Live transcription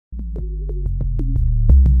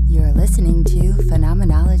listening to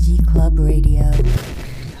Phenomenology Club Radio.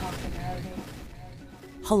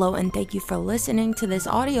 Hello and thank you for listening to this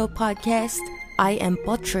audio podcast. I am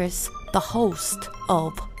Buttress, the host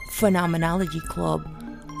of Phenomenology Club,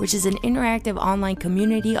 which is an interactive online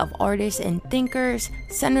community of artists and thinkers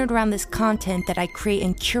centered around this content that I create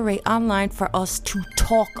and curate online for us to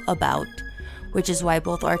talk about, which is why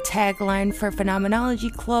both our tagline for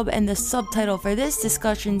Phenomenology Club and the subtitle for this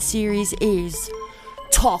discussion series is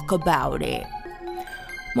Talk About It.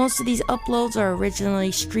 Most of these uploads are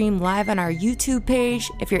originally streamed live on our YouTube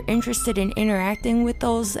page. If you're interested in interacting with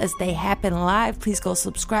those as they happen live, please go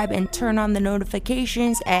subscribe and turn on the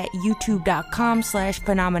notifications at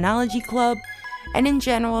youtube.com/phenomenologyclub. And in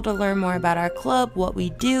general, to learn more about our club, what we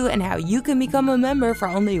do, and how you can become a member for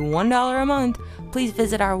only $1 a month, please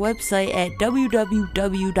visit our website at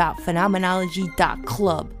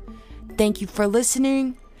www.phenomenology.club. Thank you for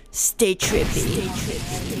listening. Stay trippy.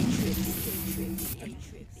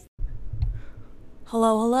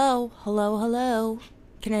 Hello.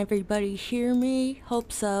 Can everybody hear me?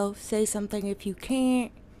 Hope so. Say something if you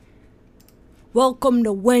can't. Welcome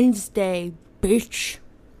to Wednesday, bitch.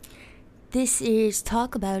 This is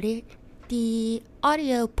Talk About It, the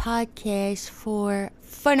audio podcast for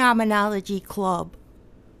Phenomenology Club.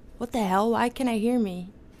 What the hell? Why can't I hear me?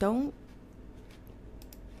 Don't,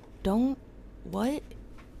 what?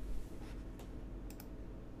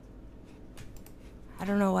 I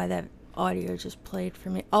don't know why that audio just played for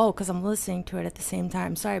me. Oh, because I'm listening to it at the same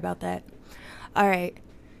time. Sorry about that. Alright,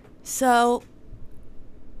 so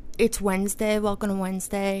it's Wednesday. Welcome to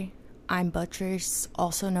Wednesday. I'm Buttress,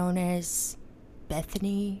 also known as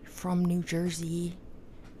Bethany from New Jersey.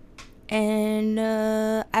 And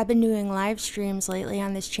I've been doing live streams lately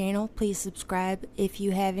on this channel. Please subscribe if you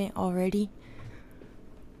haven't already.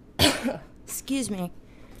 Excuse me.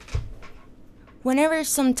 Whenever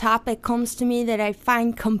some topic comes to me that I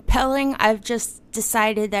find compelling, I've just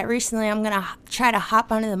decided that recently I'm going to try to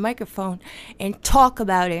hop onto the microphone and talk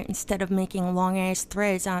about it instead of making long-ass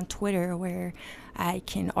threads on Twitter where I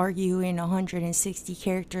can argue in 160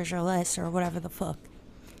 characters or less or whatever the fuck.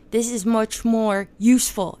 This is much more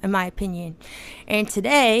useful, in my opinion. And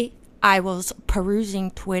today, I was perusing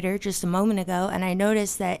Twitter just a moment ago, and I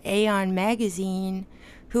noticed that Aeon Magazine,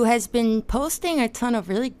 who has been posting a ton of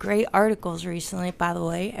really great articles recently, by the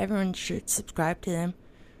way, everyone should subscribe to them.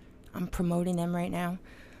 I'm promoting them right now.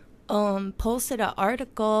 Posted an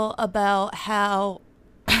article about how...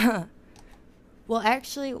 Well,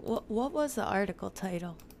 actually, what was the article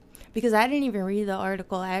title? Because I didn't even read the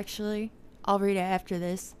article, actually. I'll read it after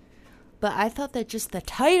this. But I thought that just the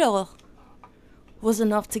title was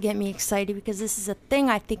enough to get me excited because this is a thing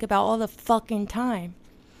I think about all the fucking time.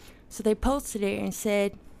 So they posted it and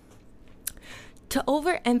said, to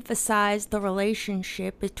overemphasize the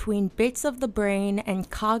relationship between bits of the brain and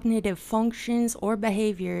cognitive functions or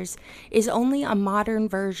behaviors is only a modern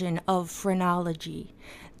version of phrenology.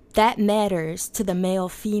 That matters to the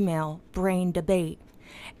male-female brain debate.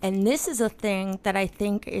 And this is a thing that I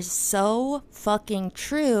think is so fucking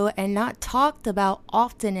true and not talked about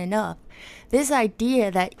often enough. This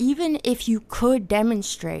idea that even if you could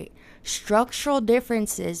demonstrate structural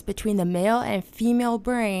differences between the male and female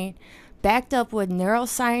brain, backed up with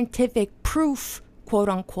neuroscientific proof, quote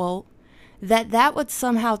unquote, that would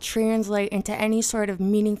somehow translate into any sort of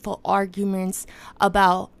meaningful arguments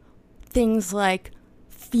about things like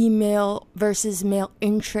female versus male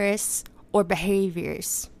interests or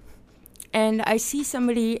behaviors. And I see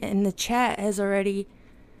somebody in the chat has already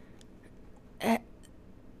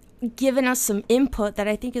given us some input that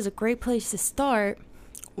I think is a great place to start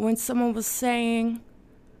when someone was saying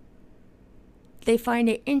they find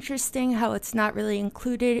it interesting how it's not really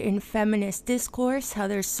included in feminist discourse, how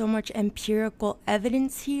there's so much empirical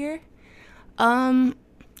evidence here. I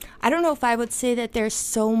don't know if I would say that there's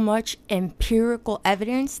so much empirical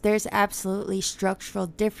evidence. There's absolutely structural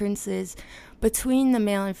differences between the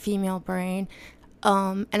male and female brain.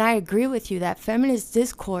 And I agree with you that feminist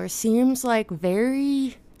discourse seems like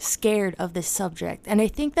very scared of this subject. And I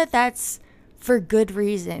think that that's for good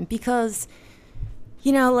reason because,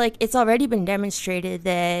 you know, like it's already been demonstrated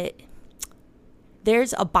that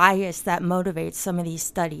there's a bias that motivates some of these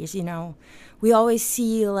studies. You know, we always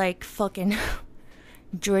see like fucking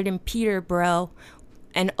Jordan Peter bro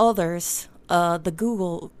and others, the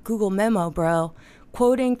Google memo bro,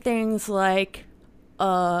 quoting things like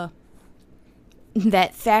that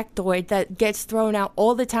factoid that gets thrown out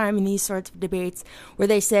all the time in these sorts of debates where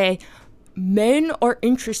they say men are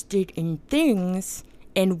interested in things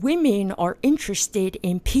and women are interested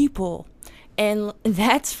in people. And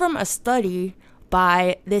that's from a study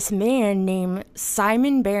by this man named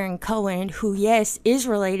Simon Baron Cohen, who, yes, is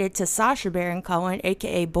related to Sacha Baron Cohen,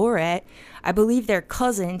 aka Borat. I believe they're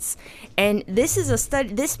cousins. And this is a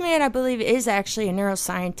study. This man, I believe, is actually a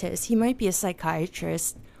neuroscientist. He might be a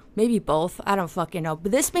psychiatrist. Maybe both. I don't fucking know.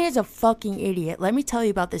 But this man's a fucking idiot. Let me tell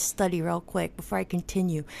you about this study real quick before I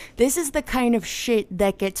continue. This is the kind of shit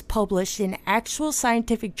that gets published in actual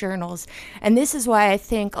scientific journals. And this is why I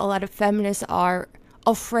think a lot of feminists are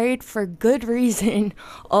afraid, for good reason,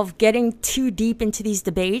 of getting too deep into these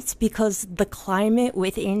debates, because the climate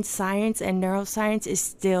within science and neuroscience is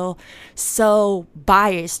still so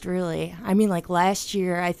biased, really. I mean, like last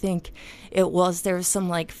year, I think there was some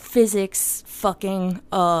like physics fucking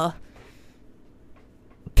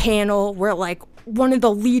panel where like one of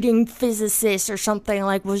the leading physicists or something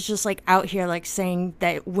like was just like out here like saying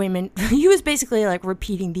that women he was basically like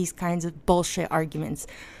repeating these kinds of bullshit arguments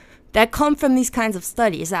that come from these kinds of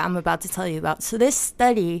studies that I'm about to tell you about. So this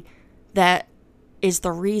study that is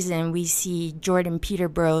the reason we see Jordan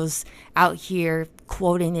Peterbros out here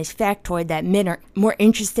quoting this factoid that men are more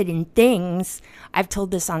interested in things. I've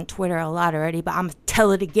told this on Twitter a lot already, but I'm going to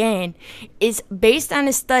tell it again. Is based on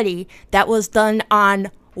a study that was done on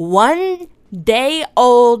 1 day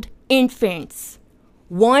old infants.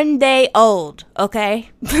 1 day old,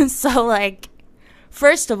 okay? So, like,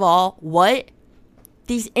 first of all, what?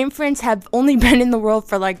 These infants have only been in the world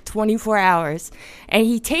for like 24 hours. And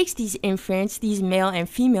he takes these infants, these male and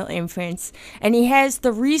female infants, and he has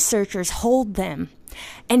the researchers hold them.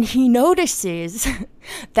 And he notices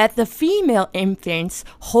that the female infants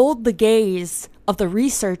hold the gaze of the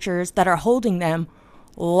researchers that are holding them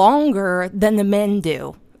longer than the men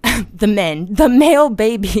do. The male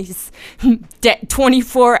babies,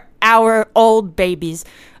 24-hour-old babies.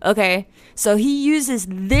 Okay, so he uses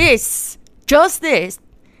this. Just this,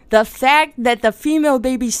 the fact that the female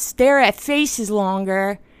babies stare at faces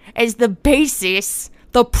longer as the basis,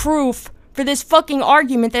 the proof for this fucking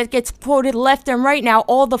argument that gets quoted left and right now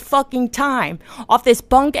all the fucking time off this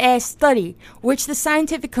bunk-ass study, which the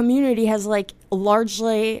scientific community has, like,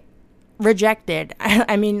 largely rejected.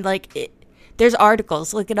 I mean, like, there's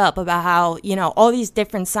articles, look it up, about how, you know, all these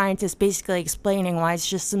different scientists basically explaining why it's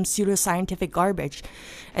just some pseudoscientific garbage.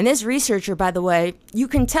 And this researcher, by the way, you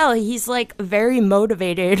can tell he's like very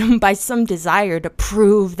motivated by some desire to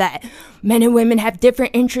prove that men and women have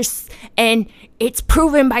different interests, and it's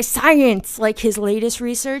proven by science. Like, his latest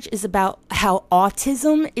research is about how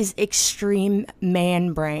autism is extreme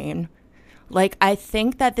man brain. Like, I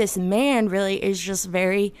think that this man really is just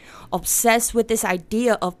very obsessed with this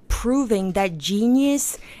idea of proving that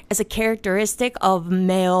genius is a characteristic of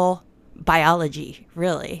male biology,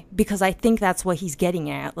 really, because I think that's what he's getting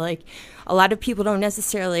at. Like, a lot of people don't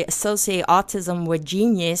necessarily associate autism with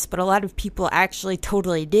genius, but a lot of people actually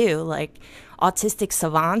totally do. Like, autistic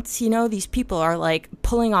savants, you know, these people are like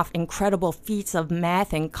pulling off incredible feats of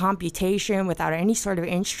math and computation without any sort of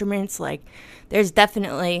instruments. Like, there's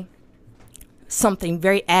definitely something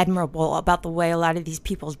very admirable about the way a lot of these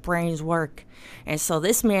people's brains work. And so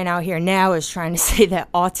this man out here now is trying to say that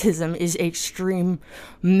autism is extreme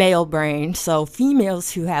male brain. So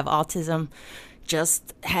females who have autism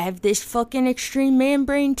just have this fucking extreme man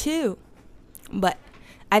brain too. But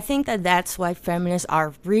I think that that's why feminists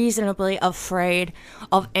are reasonably afraid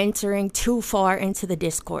of entering too far into the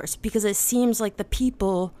discourse, because it seems like the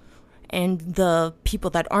people, and the people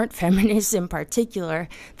that aren't feminists in particular,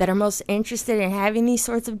 that are most interested in having these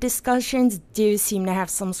sorts of discussions do seem to have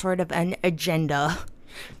some sort of an agenda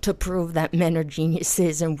to prove that men are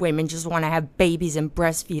geniuses and women just want to have babies and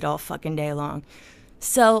breastfeed all fucking day long.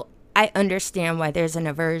 So I understand why there's an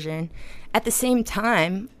aversion. At the same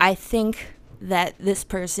time, I think that this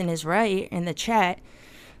person is right in the chat,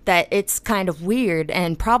 that it's kind of weird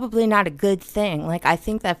and probably not a good thing. Like, I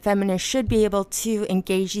think that feminists should be able to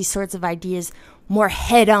engage these sorts of ideas more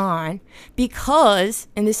head on, because,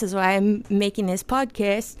 and this is why I'm making this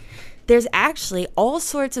podcast, there's actually all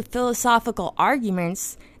sorts of philosophical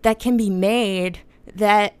arguments that can be made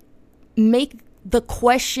that make the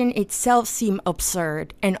question itself seem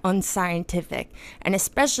absurd and unscientific, and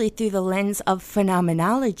especially through the lens of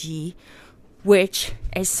phenomenology, which,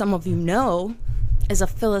 as some of you know, is a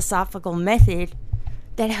philosophical method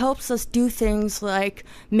that helps us do things like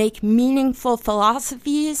make meaningful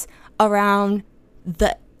philosophies around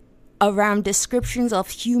descriptions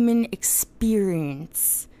of human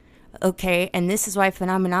experience. Okay, and this is why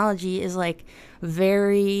phenomenology is like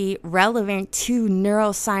very relevant to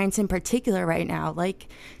neuroscience in particular right now. Like,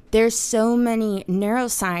 there's so many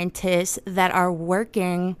neuroscientists that are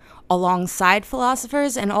working alongside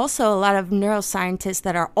philosophers, and also a lot of neuroscientists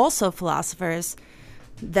that are also philosophers,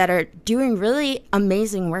 that are doing really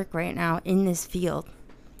amazing work right now in this field.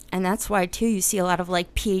 And that's why, too, you see a lot of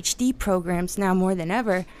like PhD programs now more than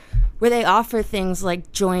ever where they offer things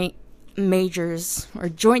like joint majors or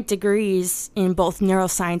joint degrees in both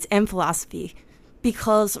neuroscience and philosophy.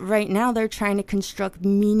 Because right now they're trying to construct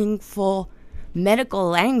meaningful medical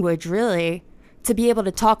language, really, to be able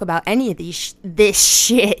to talk about any of this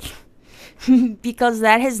shit. Because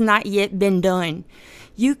that has not yet been done.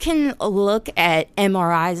 You can look at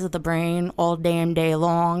MRIs of the brain all damn day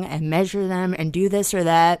long and measure them and do this or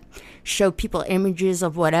that, show people images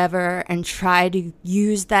of whatever, and try to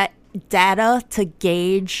use that data to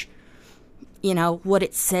gauge, you know, what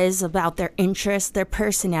it says about their interest, their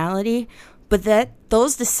personality. But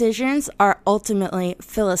those decisions are ultimately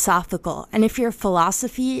philosophical. And if your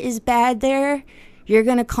philosophy is bad there, you're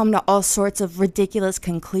going to come to all sorts of ridiculous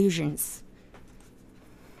conclusions.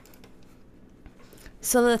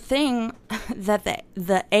 So the thing that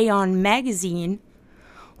the Aeon magazine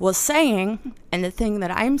was saying, and the thing that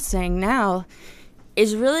I'm saying now,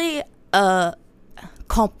 is really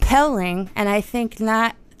compelling, and I think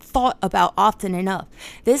not thought about often enough.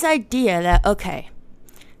 This idea that, okay,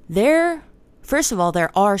 first of all, there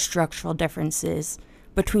are structural differences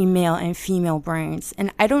between male and female brains,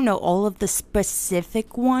 and I don't know all of the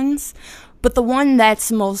specific ones, but the one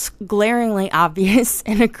that's most glaringly obvious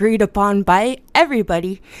and agreed upon by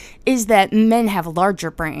everybody is that men have larger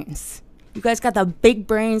brains. You guys got the big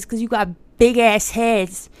brains because you got big ass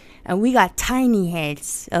heads, and we got tiny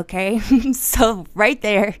heads, okay? So right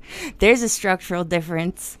there's a structural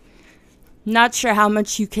difference. Not sure how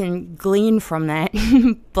much you can glean from that,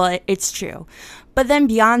 but it's true. But then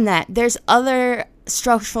beyond that, there's other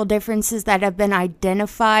structural differences that have been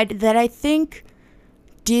identified that I think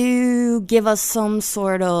do give us some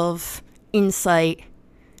sort of insight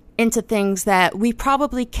into things that we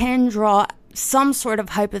probably can draw some sort of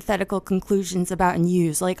hypothetical conclusions about and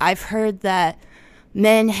use. Like, I've heard that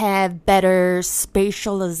men have better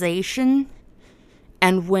spatialization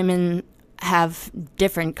and women have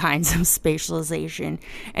different kinds of spatialization.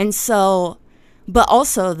 And so, but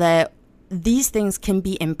also that these things can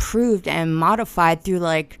be improved and modified through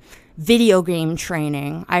like video game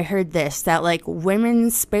training. I heard this, that like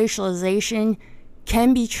women's spatialization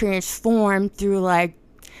can be transformed through like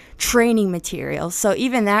training materials. So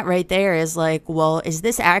even that right there is like, well, is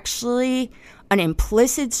this actually an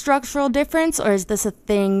implicit structural difference, or is this a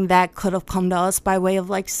thing that could have come to us by way of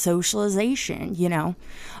like socialization, you know?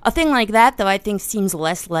 A thing like that, though, I think seems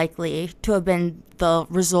less likely to have been the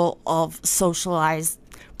result of socialized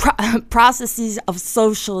processes of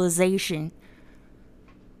socialization.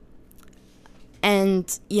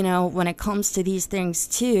 And, you know, when it comes to these things,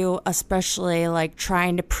 too, especially, like,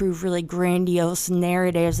 trying to prove really grandiose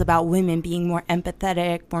narratives about women being more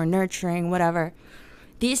empathetic, more nurturing, whatever,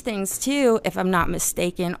 these things, too, if I'm not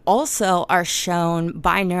mistaken, also are shown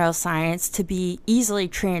by neuroscience to be easily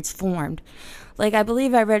transformed. Like, I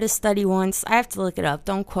believe I read a study once. I have to look it up.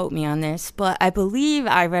 Don't quote me on this. But I believe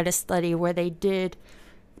I read a study where they did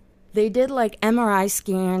like MRI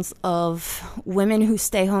scans of women who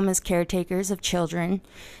stay home as caretakers of children,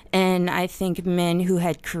 and I think men who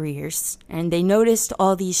had careers. And they noticed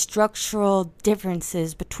all these structural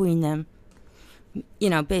differences between them, you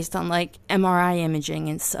know, based on like MRI imaging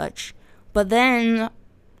and such. But then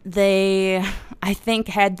they, I think,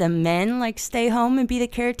 had the men like stay home and be the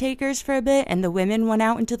caretakers for a bit, and the women went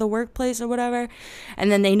out into the workplace or whatever.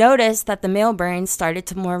 And then they noticed that the male brains started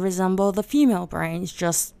to more resemble the female brains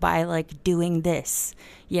just by like doing this,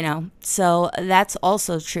 you know. So that's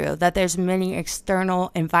also true, that there's many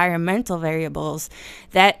external environmental variables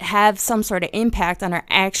that have some sort of impact on our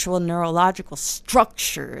actual neurological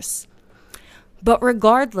structures. But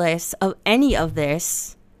regardless of any of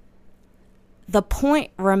this, the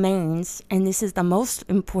point remains, and this is the most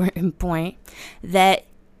important point, that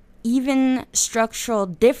even structural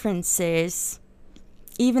differences,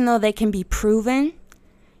 even though they can be proven,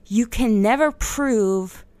 you can never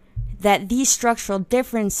prove that these structural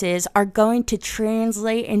differences are going to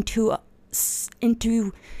translate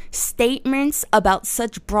into statements about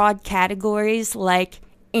such broad categories like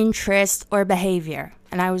interest or behavior.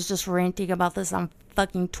 And I was just ranting about this on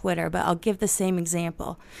fucking Twitter, but I'll give the same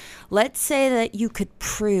example. Let's say that you could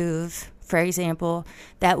prove, for example,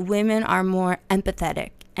 that women are more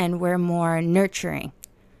empathetic and we're more nurturing.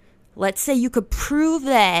 Let's say you could prove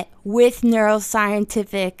that with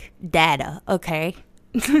neuroscientific data, okay?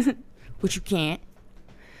 Which you can't.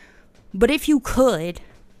 But if you could,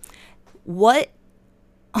 what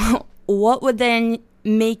would then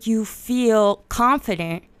make you feel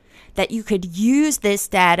confident that you could use this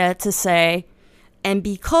data to say, And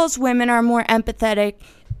because women are more empathetic,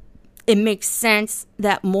 it makes sense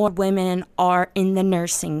that more women are in the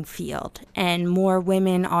nursing field, and more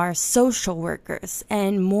women are social workers,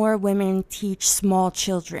 and more women teach small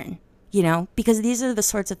children, you know, because these are the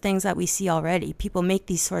sorts of things that we see already. People make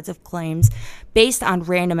these sorts of claims based on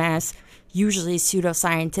random ass, usually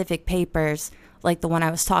pseudoscientific papers like the one I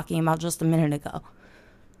was talking about just a minute ago.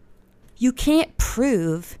 You can't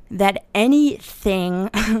prove that anything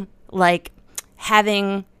like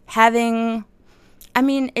having I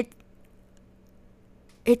mean,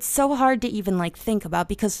 it's so hard to even like think about,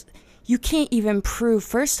 because you can't even prove,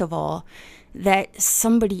 first of all, that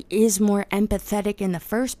somebody is more empathetic in the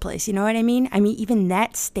first place. You know what I mean? I mean, even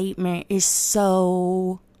that statement is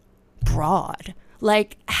so broad.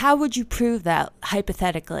 Like, how would you prove that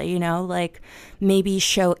hypothetically? You know, like maybe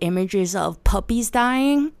show images of puppies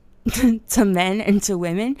dying to men and to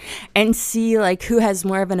women and see like who has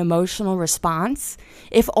more of an emotional response.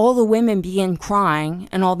 If all the women begin crying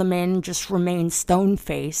and all the men just remain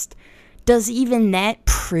stone-faced, does even that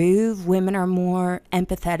prove women are more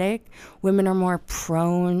empathetic? Women are more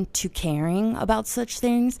prone to caring about such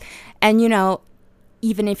things? And, you know,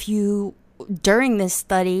 even if you, during this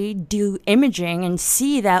study, do imaging and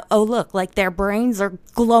see that, oh, look, like their brains are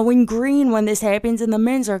glowing green when this happens and the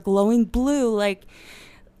men's are glowing blue, like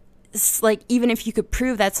even if you could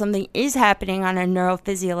prove that something is happening on a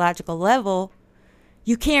neurophysiological level,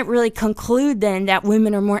 you can't really conclude then that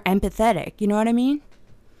women are more empathetic. You know what I mean?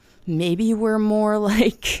 Maybe we're more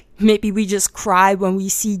like, maybe we just cry when we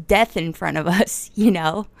see death in front of us, you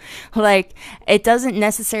know? Like, it doesn't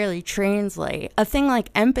necessarily translate. A thing like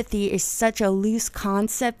empathy is such a loose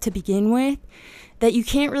concept to begin with that you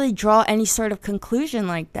can't really draw any sort of conclusion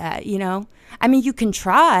like that, you know? I mean, you can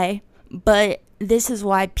try, but this is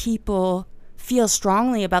why people feel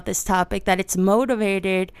strongly about this topic, that it's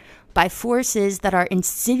motivated by forces that are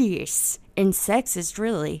insidious and sexist,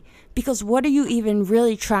 really. Because what are you even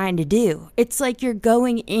really trying to do? It's like you're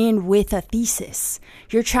going in with a thesis.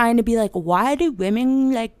 You're trying to be like, why do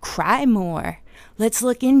women like cry more? Let's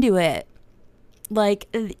look into it. Like,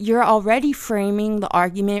 you're already framing the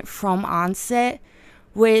argument from onset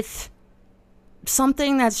with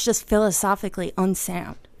something that's just philosophically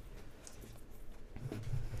unsound.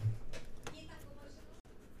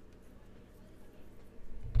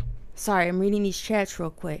 Sorry, I'm reading these chats real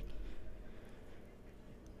quick.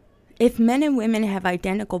 If men and women have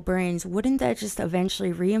identical brains, wouldn't that just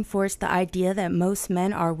eventually reinforce the idea that most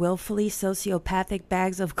men are willfully sociopathic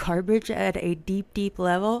bags of garbage at a deep, deep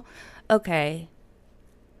level? Okay.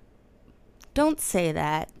 Don't say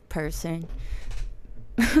that, person.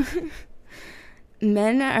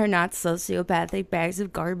 Men are not sociopathic bags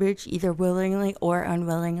of garbage, either willingly or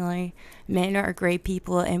unwillingly. Men are great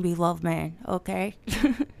people and we love men, okay?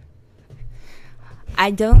 I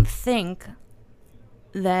don't think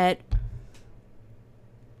that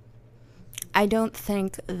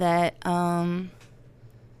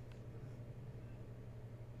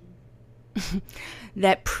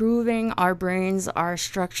that proving our brains are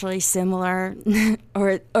structurally similar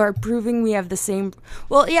or proving we have the same,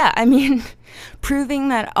 well, yeah, I mean, proving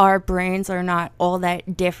that our brains are not all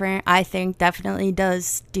that different, I think definitely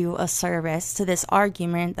does do a service to this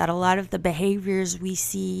argument that a lot of the behaviors we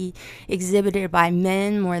see exhibited by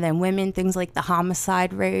men more than women, things like the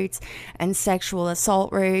homicide rates and sexual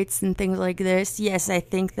assault rates and things like this, yes, I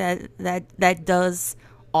think that does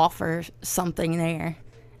offer something there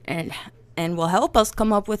and will help us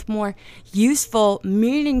come up with more useful,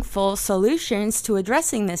 meaningful solutions to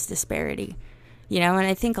addressing this disparity. You know, and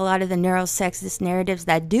I think a lot of the neurosexist narratives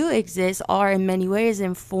that do exist are in many ways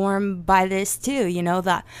informed by this too. You know,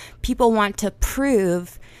 that people want to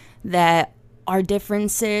prove that our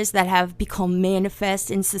differences that have become manifest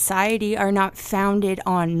in society are not founded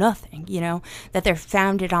on nothing, you know, that they're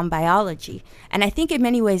founded on biology. And I think in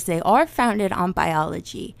many ways they are founded on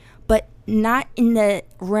biology, but not in the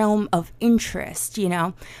realm of interest, you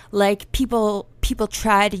know, like people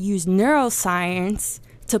try to use neuroscience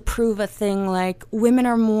to prove a thing like women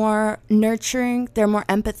are more nurturing, they're more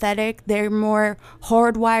empathetic, they're more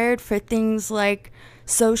hardwired for things like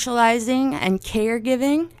socializing and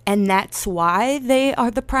caregiving, and that's why they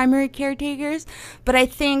are the primary caretakers. But I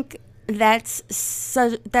think that's such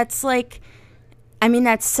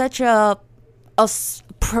a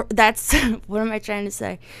that's what am I trying to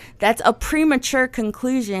say? That's a premature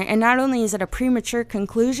conclusion. And not only is it a premature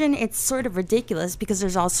conclusion, it's sort of ridiculous because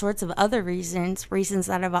there's all sorts of other reasons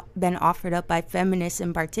that have been offered up by feminists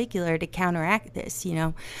in particular to counteract this, you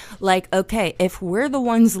know? Like, okay, if we're the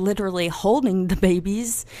ones literally holding the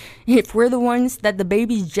babies, if we're the ones that the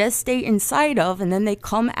babies gestate inside of and then they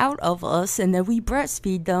come out of us and then we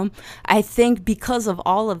breastfeed them, I think because of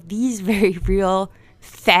all of these very real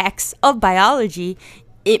facts of biology,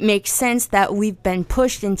 it makes sense that we've been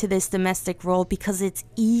pushed into this domestic role because it's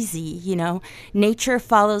easy, you know. Nature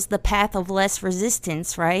follows the path of less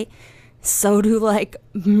resistance, right? So do like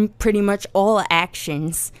pretty much all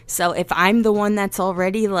actions. So if I'm the one that's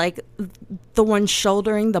already like the one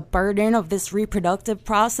shouldering the burden of this reproductive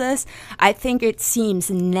process, I think it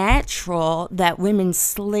seems natural that women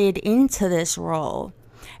slid into this role.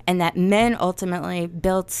 And that men ultimately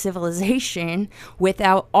built civilization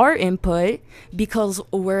without our input because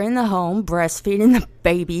we're in the home breastfeeding the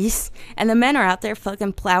babies. And the men are out there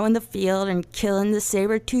fucking plowing the field and killing the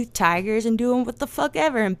saber-toothed tigers and doing what the fuck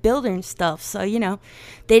ever and building stuff. So, you know,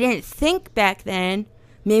 they didn't think back then,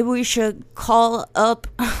 maybe we should call up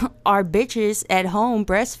our bitches at home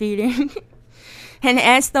breastfeeding and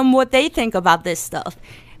ask them what they think about this stuff.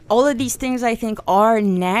 All of these things I think are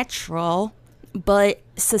natural, but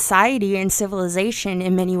society and civilization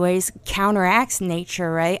in many ways counteracts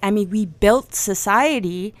nature, right? I mean, we built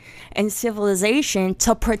society and civilization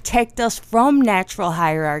to protect us from natural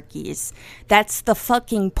hierarchies. That's the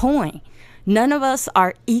fucking point. None of us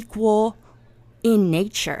are equal in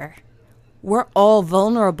nature. We're all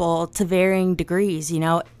vulnerable to varying degrees, you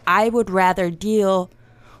know? I would rather deal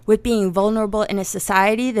with being vulnerable in a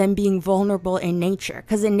society than being vulnerable in nature.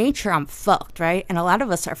 Because in nature, I'm fucked, right? And a lot of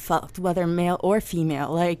us are fucked, whether male or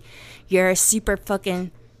female. Like, you're a super fucking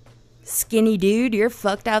skinny dude, you're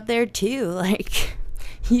fucked out there too. Like,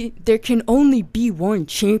 there can only be one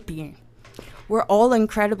champion. We're all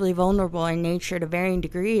incredibly vulnerable in nature to varying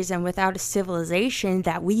degrees, and without a civilization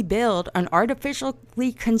that we build, an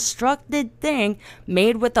artificially constructed thing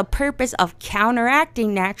made with the purpose of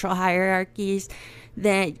counteracting natural hierarchies,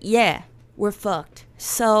 then yeah, we're fucked.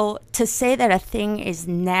 So to say that a thing is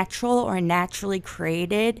natural or naturally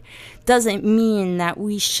created doesn't mean that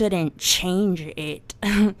we shouldn't change it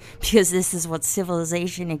because this is what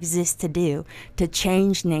civilization exists to do, to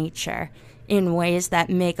change nature in ways that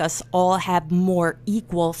make us all have more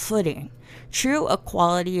equal footing. True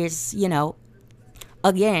equality is, you know,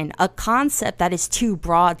 again, a concept that is too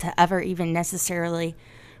broad to ever even necessarily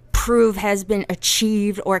prove has been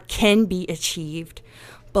achieved or can be achieved,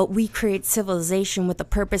 but we create civilization with the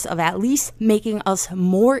purpose of at least making us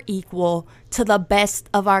more equal to the best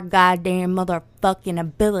of our goddamn motherfucking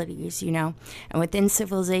abilities, you know? And within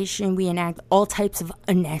civilization, we enact all types of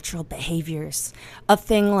unnatural behaviors. A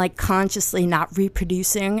thing like consciously not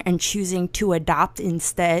reproducing and choosing to adopt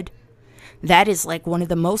instead. That is like one of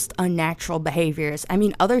the most unnatural behaviors. I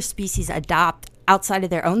mean, other species adopt outside of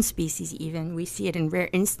their own species even. We see it in rare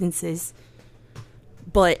instances.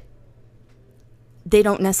 But they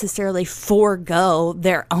don't necessarily forego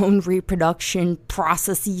their own reproduction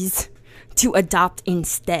processes to adopt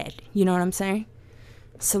instead. You know what I'm saying?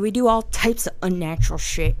 So we do all types of unnatural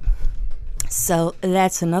shit. So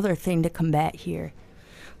that's another thing to combat here.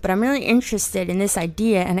 But I'm really interested in this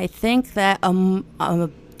idea, and I think that a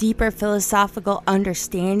deeper philosophical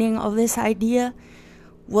understanding of this idea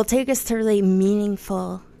will take us to really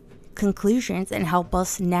meaningful conclusions and help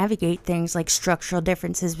us navigate things like structural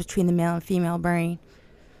differences between the male and female brain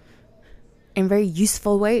in very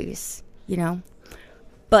useful ways, you know?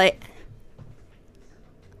 But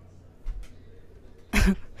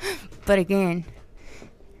again,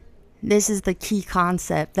 this is the key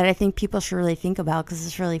concept that I think people should really think about because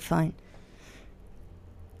it's really fun.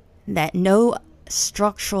 That no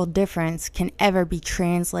structural difference can ever be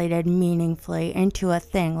translated meaningfully into a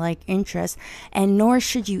thing like interest, and nor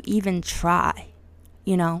should you even try,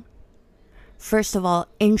 you know? First of all,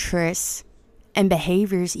 interests and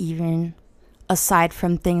behaviors, even aside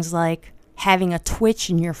from things like having a twitch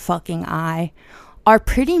in your fucking eye, are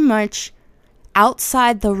pretty much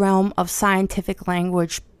outside the realm of scientific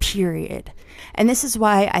language, period. And this is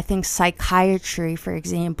why I think psychiatry, for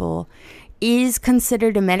example, is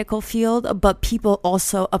considered a medical field, but people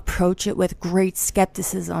also approach it with great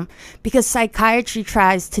skepticism because psychiatry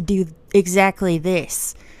tries to do exactly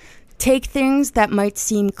this. Take things that might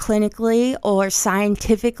seem clinically or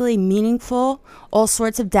scientifically meaningful, all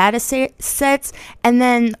sorts of data sets, and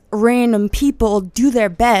then random people do their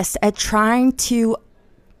best at trying to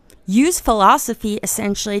use philosophy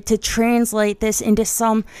essentially to translate this into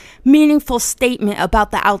some meaningful statement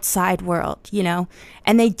about the outside world, you know?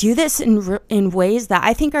 And they do this in ways that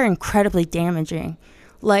I think are incredibly damaging.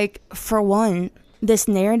 Like, for one, this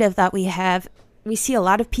narrative that we have, we see a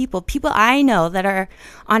lot of people I know that are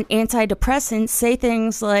on antidepressants say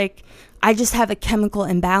things like, I just have a chemical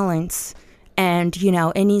imbalance and, you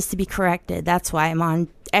know, it needs to be corrected. That's why I'm on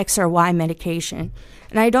X or Y medication.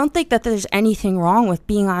 And I don't think that there's anything wrong with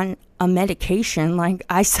being on a medication. Like,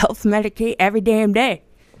 I self-medicate every damn day,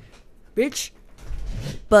 bitch.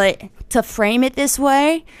 But to frame it this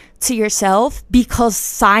way to yourself, because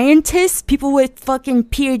scientists, people with fucking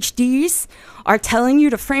PhDs, are telling you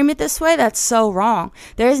to frame it this way, that's so wrong.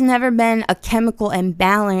 There's never been a chemical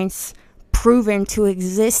imbalance proven to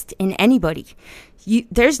exist in anybody.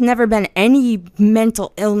 There's never been any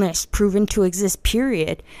mental illness proven to exist,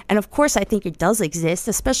 period. And of course, I think it does exist,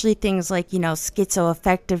 especially things like, you know,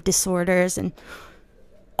 schizoaffective disorders and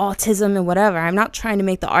autism and whatever. I'm not trying to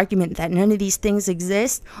make the argument that none of these things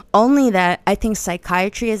exist, only that I think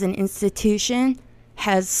psychiatry as an institution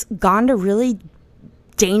has gone to really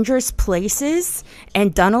dangerous places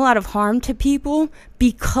and done a lot of harm to people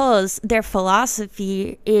because their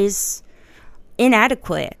philosophy is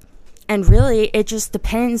inadequate. And really, it just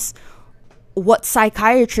depends what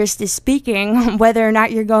psychiatrist is speaking, whether or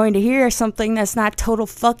not you're going to hear something that's not total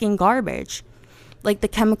fucking garbage. Like the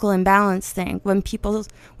chemical imbalance thing.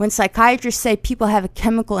 When psychiatrists say people have a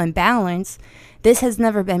chemical imbalance, this has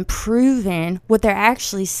never been proven. What they're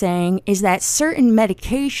actually saying is that certain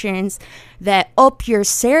medications that up your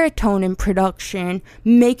serotonin production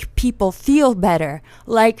make people feel better.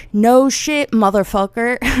 Like, no shit,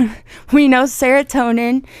 motherfucker. We know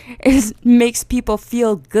serotonin makes people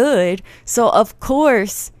feel good. So, of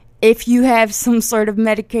course, if you have some sort of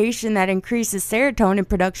medication that increases serotonin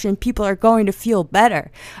production, people are going to feel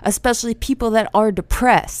better, especially people that are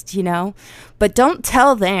depressed, you know? But don't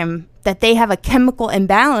tell them that they have a chemical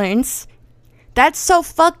imbalance. That's so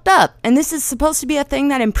fucked up. And this is supposed to be a thing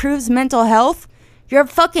that improves mental health? You're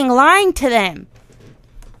fucking lying to them.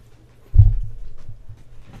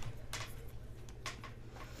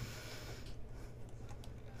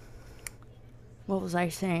 What was I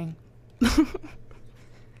saying?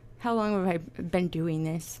 How long have I been doing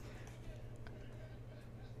this?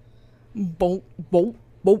 Boop, boop,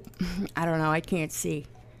 boop. I don't know. I can't see.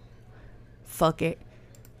 Fuck it.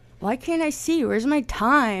 Why can't I see? Where's my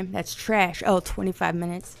time? That's trash. Oh, 25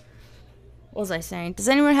 minutes. What was I saying? Does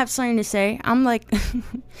anyone have something to say? I'm like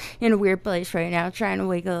in a weird place right now, trying to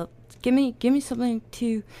wake up. Give me something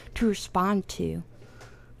to respond to.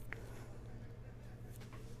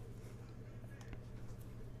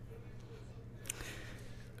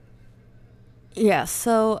 Yeah,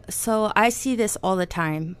 so I see this all the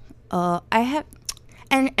time.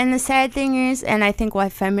 And the sad thing is, and I think why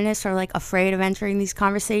feminists are like afraid of entering these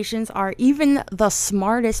conversations, are even the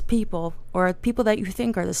smartest people, or people that you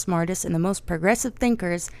think are the smartest and the most progressive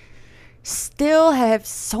thinkers, still have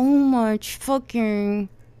so much fucking,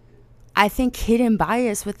 I think, hidden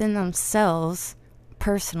bias within themselves,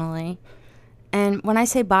 personally. And when I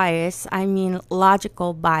say bias, I mean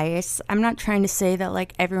logical bias. I'm not trying to say that,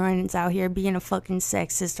 like, everyone's out here being a fucking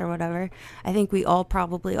sexist or whatever. I think we all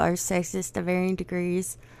probably are sexist to varying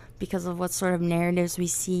degrees because of what sort of narratives we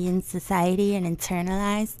see in society and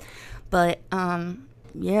internalize. But,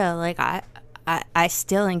 yeah, like, I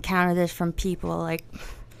still encounter this from people. Like,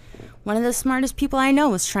 one of the smartest people I know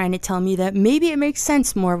was trying to tell me that maybe it makes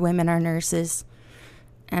sense more women are nurses.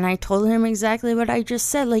 And I told him exactly what I just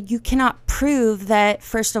said. Like, you cannot prove that,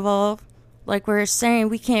 first of all, like we were saying,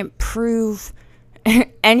 we can't prove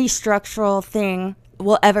any structural thing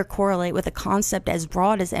will ever correlate with a concept as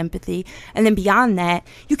broad as empathy. And then beyond that,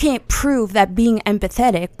 you can't prove that being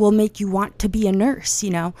empathetic will make you want to be a nurse, you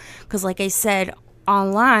know? Because like I said,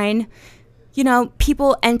 online, you know,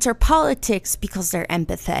 people enter politics because they're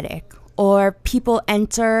empathetic. Or people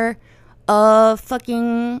enter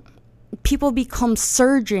people become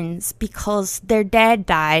surgeons because their dad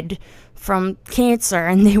died from cancer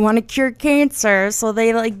and they want to cure cancer. So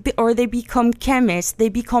they or they become chemists. They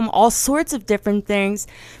become all sorts of different things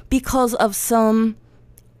because of some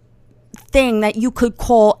thing that you could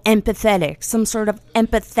call empathetic, some sort of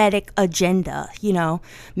empathetic agenda, you know.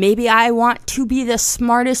 Maybe I want to be the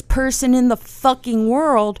smartest person in the fucking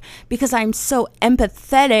world because I'm so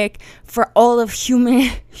empathetic for all of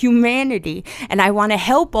humanity, and I want to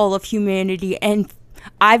help all of humanity and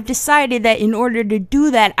I've decided that in order to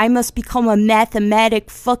do that, I must become a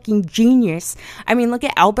mathematic fucking genius. I mean, look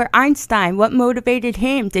at Albert Einstein. What motivated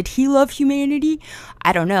him? Did he love humanity?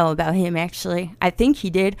 I don't know about him, actually. I think he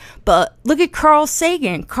did. But look at Carl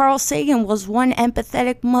Sagan. Carl Sagan was one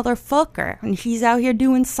empathetic motherfucker, and he's out here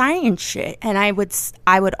doing science shit. And I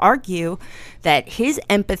would argue that his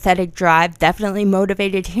empathetic drive definitely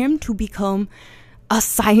motivated him to become a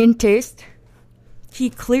scientist. He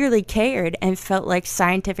clearly cared and felt like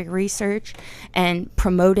scientific research and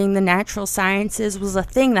promoting the natural sciences was a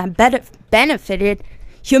thing that benefited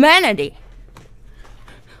humanity.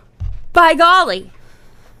 By golly.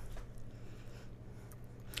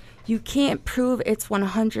 You can't prove it's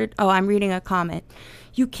 100... Oh, I'm reading a comment.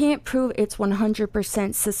 You can't prove it's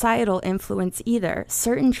 100% societal influence either.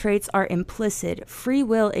 Certain traits are implicit. Free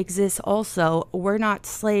will exists also. We're not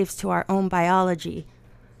slaves to our own biology.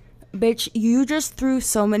 Bitch, you just threw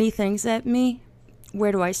so many things at me.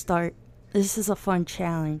 Where do I start? This is a fun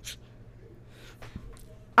challenge.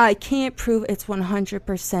 I can't prove it's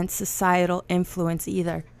 100% societal influence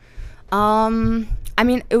either. I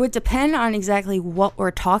mean, it would depend on exactly what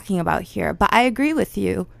we're talking about here, but I agree with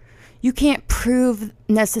you. You can't prove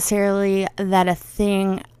necessarily that a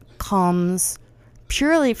thing comes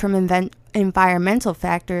purely from environmental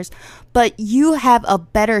factors, but you have a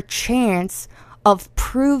better chance of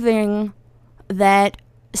proving that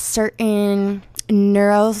certain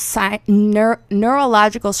neurological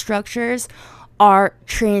structures are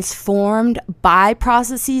transformed by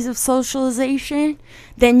processes of socialization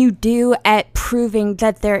than you do at proving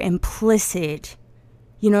that they're implicit.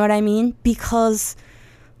 You know what I mean? Because,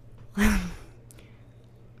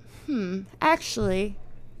 actually,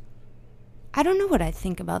 I don't know what I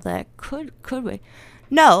think about that. Could we?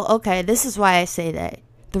 No, okay, this is why I say that.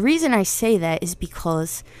 The reason I say that is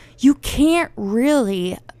because you can't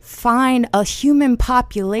really find a human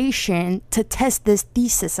population to test this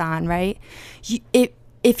thesis on, right?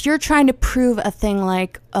 If you're trying to prove a thing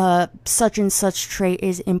like such and such trait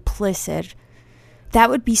is implicit, that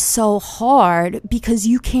would be so hard because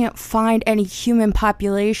you can't find any human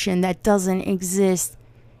population that doesn't exist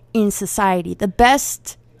in society. The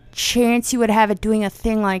best chance you would have at doing a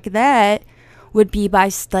thing like that would be by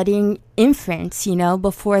studying infants, you know,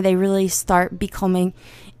 before they really start becoming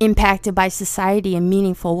impacted by society in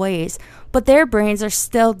meaningful ways. But their brains are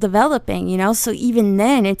still developing, you know, so even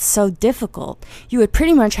then it's so difficult. You would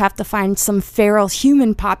pretty much have to find some feral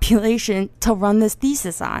human population to run this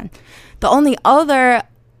thesis on. The only other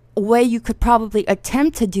way you could probably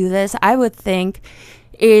attempt to do this, I would think,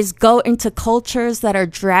 is go into cultures that are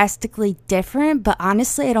drastically different. But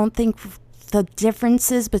honestly, I don't think the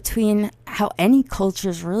differences between how any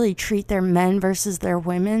cultures really treat their men versus their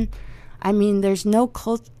women. I mean, there's no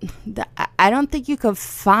I don't think you could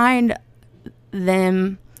find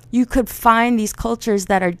them. You could find these cultures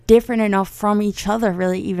that are different enough from each other,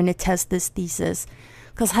 really, even to test this thesis.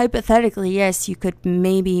 Because hypothetically, yes, you could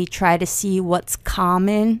maybe try to see what's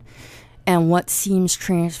common and what seems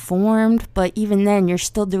transformed. But even then, you're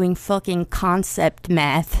still doing fucking concept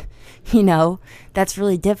math. You know, that's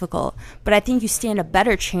really difficult. But I think you stand a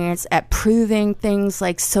better chance at proving things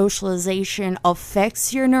like socialization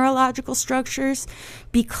affects your neurological structures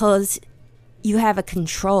because you have a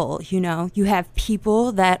control, you know. You have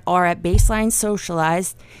people that are at baseline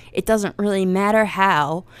socialized. It doesn't really matter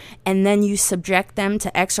how. And then you subject them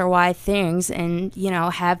to X or Y things and, you know,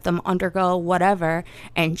 have them undergo whatever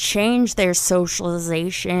and change their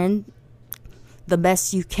socialization the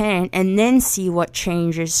best you can, and then see what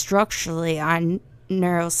changes structurally on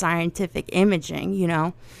neuroscientific imaging, you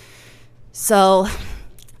know. So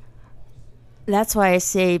that's why I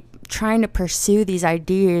say trying to pursue these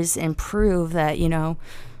ideas and prove that, you know,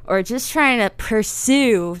 or just trying to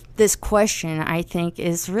pursue this question, I think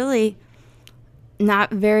is really not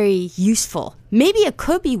very useful. Maybe it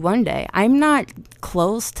could be one day. I'm not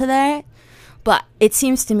close to that. But it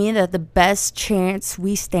seems to me that the best chance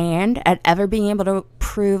we stand at ever being able to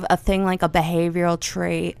prove a thing like a behavioral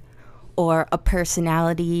trait or a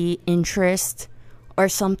personality interest or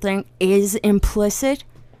something is implicit.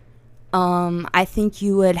 I think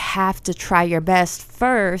you would have to try your best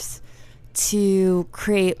first to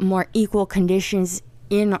create more equal conditions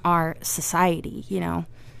in our society, you know.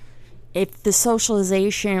 If the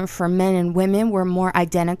socialization for men and women were more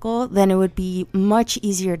identical, then it would be much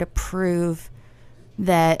easier to prove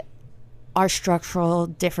that our structural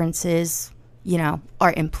differences, you know,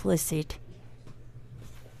 are implicit.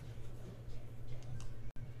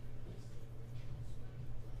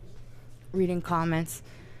 Reading comments.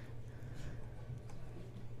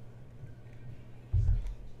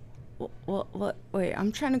 What? Wait,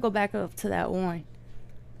 I'm trying to go back up to that one.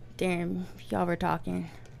 Damn, y'all were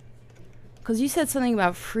talking. Because you said something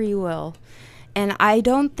about free will. And I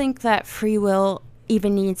don't think that free will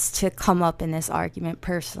even needs to come up in this argument,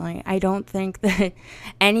 personally. I don't think that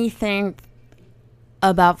anything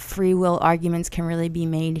about free will arguments can really be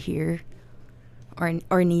made here.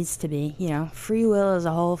 Or needs to be, you know. Free will is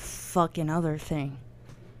a whole fucking other thing.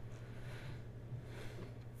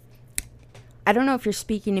 I don't know if you're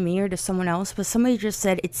speaking to me or to someone else, but somebody just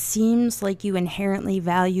said, it seems like you inherently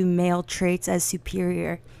value male traits as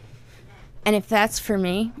superior. And if that's for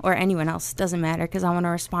me or anyone else, it doesn't matter, because I want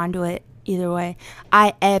to respond to it either way.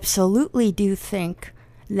 I absolutely do think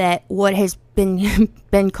that what has been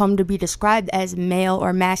come to be described as male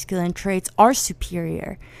or masculine traits are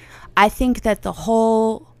superior. I think that the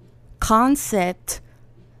whole concept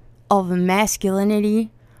of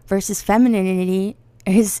masculinity versus femininity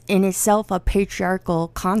is in itself a patriarchal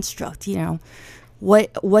construct, you know.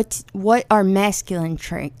 What are masculine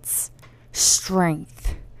traits?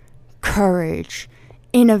 Strength, courage,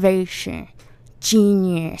 innovation,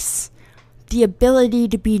 genius, the ability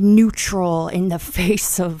to be neutral in the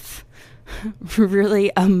face of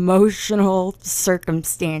really emotional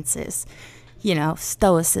circumstances. You know,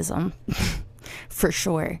 stoicism, for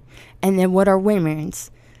sure. And then what are women's?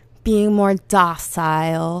 Being more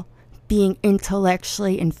docile, being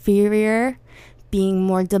intellectually inferior, being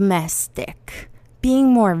more domestic,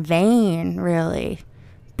 being more vain, really,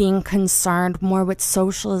 being concerned more with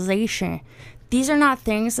socialization. These are not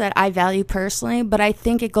things that I value personally, but I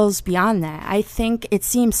think it goes beyond that. I think it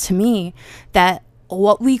seems to me that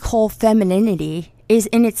what we call femininity is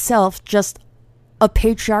in itself just a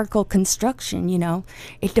patriarchal construction, you know.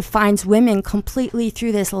 It defines women completely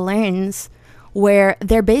through this lens where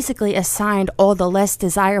they're basically assigned all the less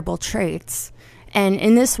desirable traits. And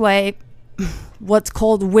in this way, what's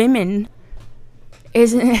called women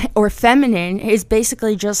or feminine is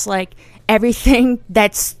basically just like everything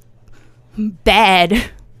that's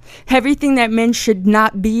bad, everything that men should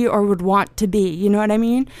not be or would want to be, you know what I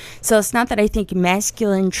mean? So it's not that I think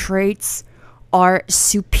masculine traits are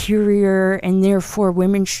superior and therefore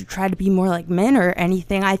women should try to be more like men or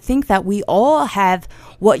anything. I think that we all have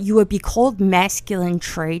what you would be called masculine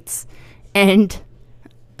traits, and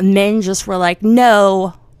men just were like,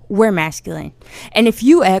 no, we're masculine. And if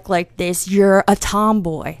you act like this, you're a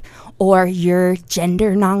tomboy or you're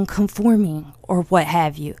gender non-conforming or what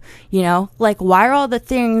have you. You know, like, why are all the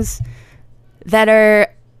things that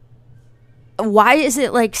are, why is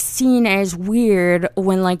it like seen as weird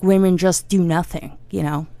when like women just do nothing? You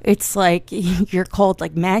know, it's like you're called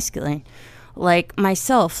like masculine. Like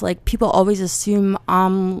myself, like people always assume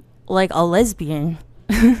I'm like a lesbian,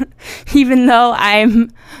 even though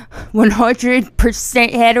I'm 100%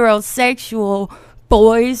 heterosexual.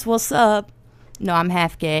 Boys, what's up? No, I'm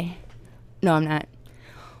half gay. No, I'm not.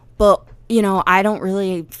 But you know, I don't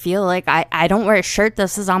really feel like I don't wear a shirt that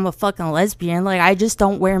says I'm a fucking lesbian. Like, I just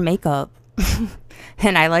don't wear makeup.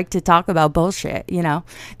 And I like to talk about bullshit, you know.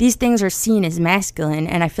 These things are seen as masculine,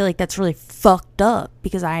 and I feel like that's really fucked up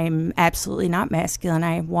because I am absolutely not masculine.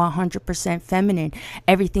 I am 100% feminine.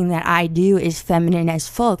 Everything that I do is feminine as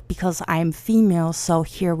fuck because I'm female, so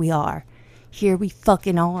here we are. Here we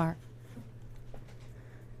fucking are.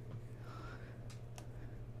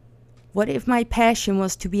 What if my passion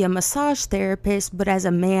was to be a massage therapist, but as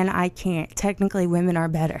a man, I can't? Technically, women are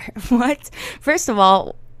better. What? First of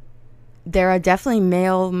all, there are definitely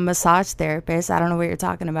male massage therapists. I don't know what you're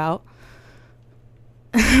talking about.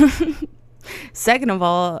 Second of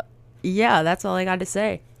all, yeah, that's all I got to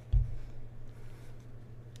say.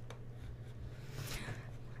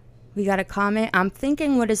 We got a comment. I'm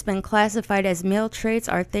thinking what has been classified as male traits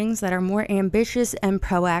are things that are more ambitious and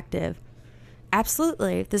proactive.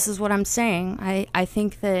 Absolutely. This is what I'm saying. I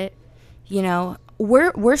think that, you know,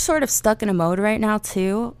 we're sort of stuck in a mode right now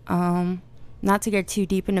too. Not to get too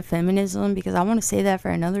deep into feminism because I want to say that for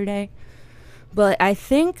another day. But I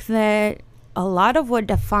think that a lot of what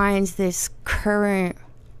defines this current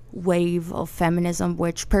wave of feminism,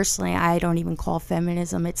 which personally I don't even call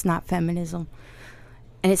feminism, it's not feminism.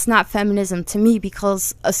 And it's not feminism to me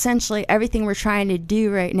because essentially everything we're trying to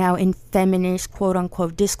do right now in feminist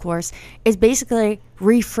quote-unquote discourse is basically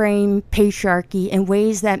reframe patriarchy in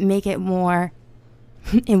ways that make it more,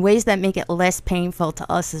 in ways that make it less painful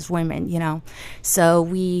to us as women, you know. So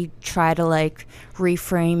we try to like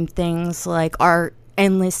reframe things like our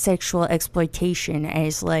endless sexual exploitation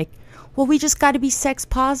as like well, we just got to be sex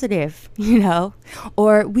positive, you know,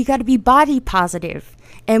 or we got to be body positive,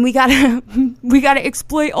 and we got to we got to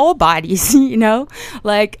exploit all bodies, you know,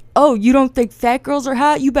 like, oh, you don't think fat girls are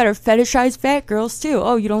hot, you better fetishize fat girls too.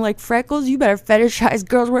 Oh, you don't like freckles, you better fetishize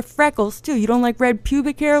girls with freckles too. You don't like red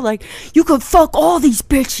pubic hair, like, you could fuck all these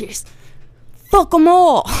bitches, fuck them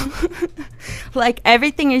all. Like,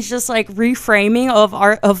 everything is just like reframing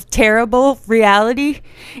of terrible reality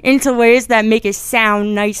into ways that make it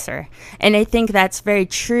sound nicer. And I think that's very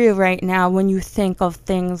true right now when you think of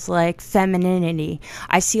things like femininity.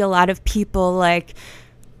 I see a lot of people like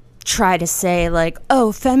try to say like,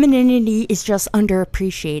 oh, femininity is just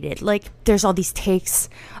underappreciated. Like, there's all these takes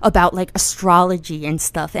about like astrology and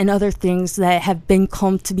stuff and other things that have been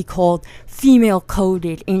come to be called female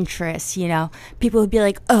coded interests, you know. People would be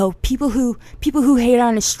like, oh, people who hate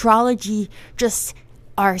on astrology just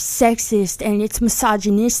are sexist and it's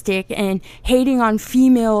misogynistic, and hating on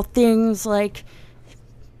female things like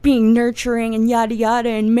being nurturing and yada yada,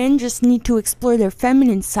 and men just need to explore their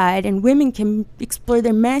feminine side and women can explore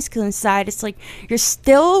their masculine side. It's like, you're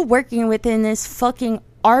still working within this fucking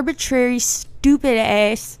arbitrary, stupid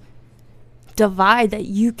ass divide that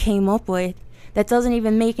you came up with that doesn't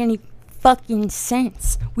even make any fucking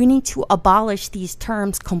sense. We need to abolish these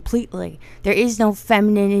terms completely. There is no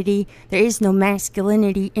femininity, there is no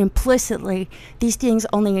masculinity implicitly. These things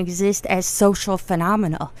only exist as social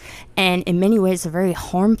phenomena, and in many ways are very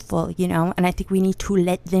harmful, you know, and I think we need to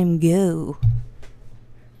let them go.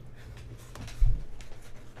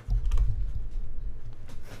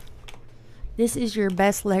 This is your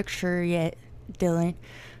best lecture yet, Dylan.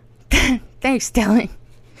 Thanks, Dylan.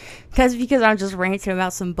 Because I'm just ranting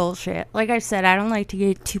about some bullshit. Like I said, I don't like to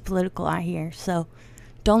get too political out here, so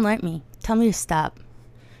don't let me. Tell me to stop.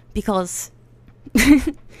 Because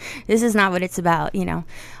this is not what it's about, you know.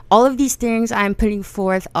 All of these things I'm putting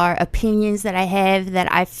forth are opinions that I have that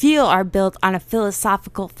I feel are built on a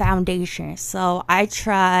philosophical foundation. So I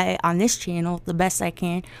try on this channel the best I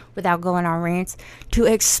can, without going on rants, to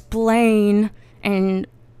explain and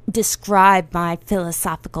describe my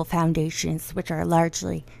philosophical foundations, which are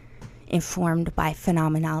largely informed by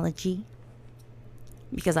phenomenology,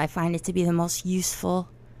 because I find it to be the most useful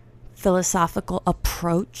philosophical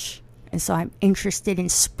approach, and so I'm interested in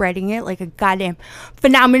spreading it like a goddamn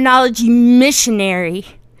phenomenology missionary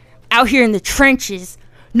out here in the trenches.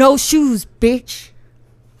 No shoes, bitch.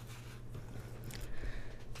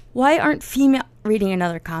 Reading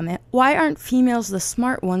another comment. Why aren't females the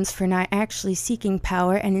smart ones for not actually seeking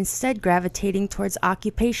power and instead gravitating towards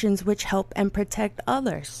occupations which help and protect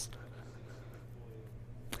others?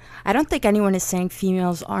 I don't think anyone is saying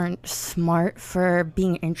females aren't smart for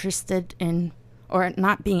being interested in, or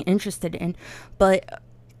not being interested in, but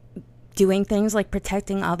doing things like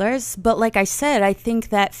protecting others. But like I said, I think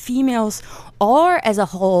that females are, as a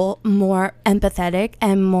whole, more empathetic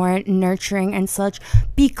and more nurturing and such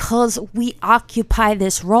because we occupy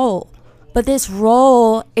this role. But this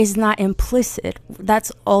role is not implicit.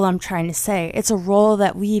 That's all I'm trying to say. It's a role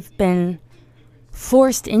that we've been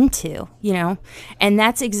forced into, you know, and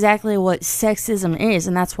that's exactly what sexism is,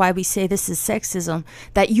 and that's why we say this is sexism,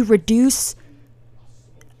 that you reduce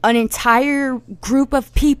an entire group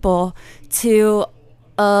of people to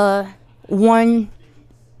one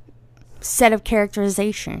set of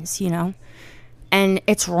characterizations, you know, and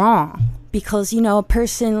it's wrong because, you know, a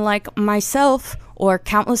person like myself or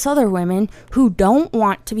countless other women who don't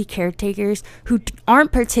want to be caretakers, who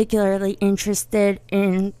aren't particularly interested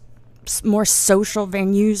in more social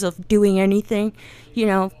venues of doing anything, you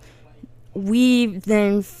know, we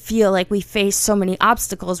then feel like we face so many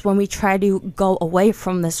obstacles when we try to go away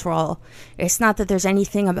from this role. It's not that there's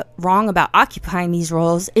anything wrong about occupying these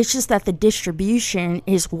roles. It's just that the distribution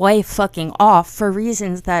is way fucking off for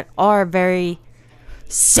reasons that are very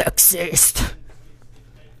sexist.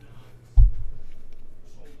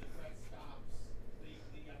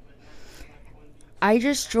 I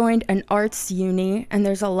just joined an arts uni, and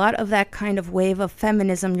there's a lot of that kind of wave of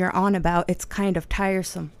feminism you're on about. It's kind of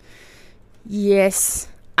tiresome. Yes,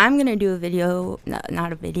 I'm going to do a video,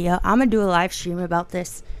 not a video, I'm going to do a live stream about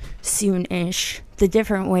this soon-ish. The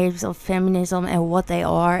different waves of feminism and what they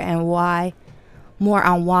are and why. More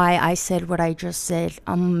on why I said what I just said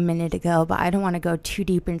a minute ago, but I don't want to go too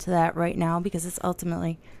deep into that right now because it's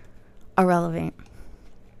ultimately irrelevant.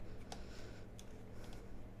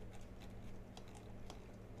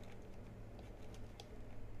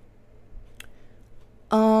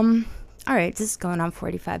 Alright, this is going on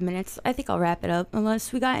 45 minutes. I think I'll wrap it up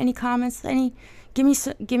unless we got any comments. Give me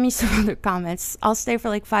some other comments. I'll stay for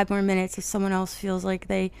like 5 more minutes if someone else feels like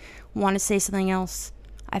they want to say something else.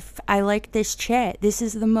 I like this chat. This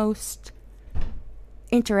is the most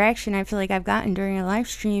interaction I feel like I've gotten during a live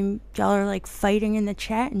stream. Y'all are like fighting in the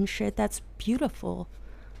chat and shit. That's beautiful.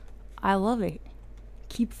 I love it.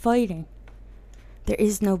 Keep fighting. There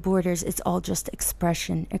is no borders. It's all just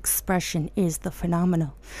expression. Expression is the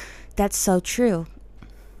phenomenal. That's so true.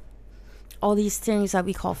 All these things that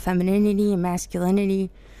we call femininity and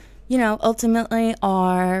masculinity, you know, ultimately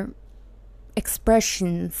are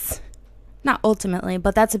expressions. Not ultimately,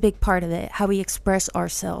 but that's a big part of it. How we express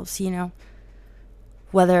ourselves, you know.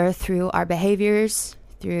 Whether through our behaviors,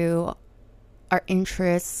 through our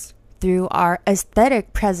interests, through our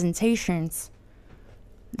aesthetic presentations.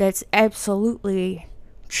 That's absolutely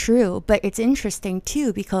true. But it's interesting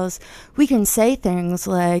too, because we can say things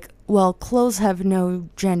like, well, clothes have no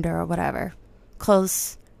gender or whatever.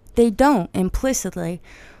 Clothes, they don't implicitly.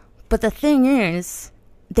 But the thing is,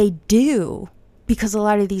 they do, because a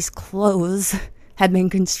lot of these clothes have been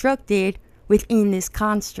constructed within this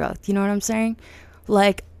construct. You know what I'm saying?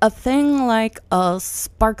 Like a thing like a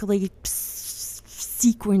sparkly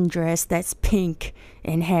sequin dress that's pink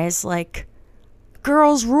and has like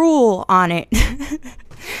girls rule on it.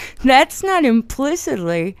 That's not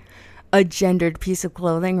implicitly a gendered piece of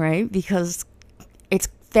clothing, right? Because it's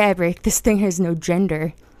fabric. This thing has no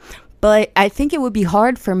gender. But I think it would be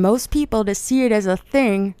hard for most people to see it as a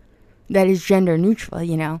thing that is gender neutral,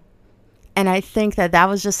 you know? And I think that that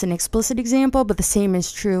was just an explicit example, but the same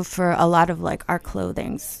is true for a lot of like our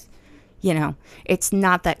clothings. You know, it's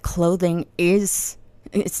not that clothing has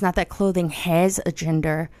a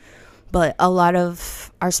gender, but a lot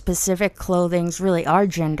of our specific clothings really are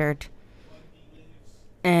gendered.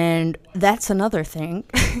 And that's another thing.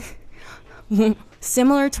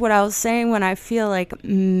 Similar to what I was saying when I feel like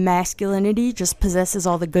masculinity just possesses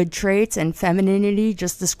all the good traits and femininity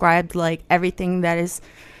just described like everything that is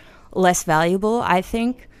less valuable, I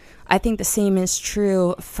think the same is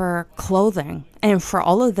true for clothing and for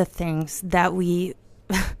all of the things that we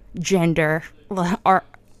gender, are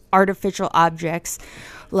artificial objects.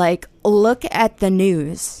 Like, look at the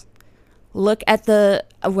news. Look at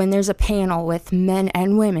when there's a panel with men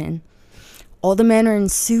and women. All the men are in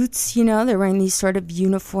suits, you know, they're wearing these sort of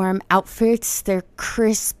uniform outfits. They're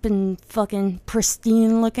crisp and fucking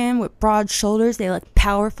pristine looking with broad shoulders. They look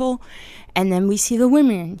powerful. And then we see the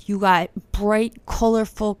women. You got bright,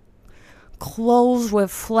 colorful clothes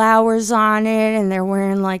with flowers on it, and they're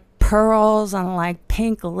wearing like pearls and like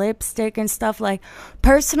pink lipstick and stuff. Like,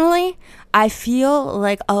 personally, I feel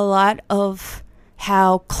like a lot of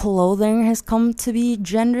how clothing has come to be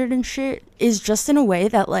gendered and shit is just in a way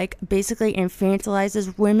that like basically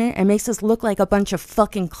infantilizes women and makes us look like a bunch of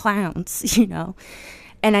fucking clowns, you know?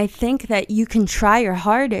 And I think that you can try your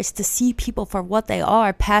hardest to see people for what they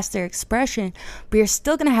are past their expression, but you're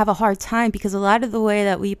still going to have a hard time because a lot of the way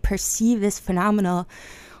that we perceive this phenomenon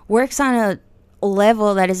works on a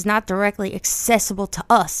level that is not directly accessible to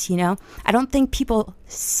us, you know? I don't think people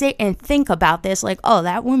sit and think about this like, oh,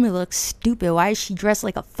 that woman looks stupid. Why is she dressed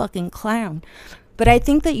like a fucking clown? But I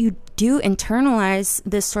think that you do internalize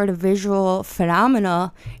this sort of visual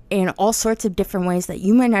phenomena in all sorts of different ways that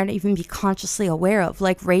you might not even be consciously aware of.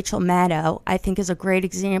 Like Rachel Maddow, I think, is a great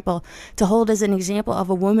example to hold as an example of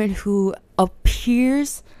a woman who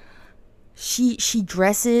appears, she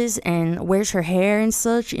dresses and wears her hair and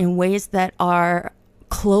such in ways that are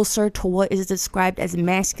closer to what is described as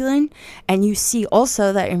masculine. And you see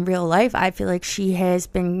also that in real life, I feel like she has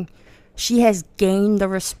gained the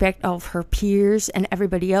respect of her peers and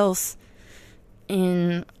everybody else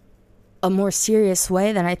in a more serious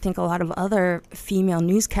way than I think a lot of other female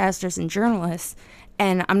newscasters and journalists.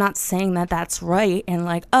 And I'm not saying that that's right and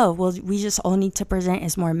like, oh, well, we just all need to present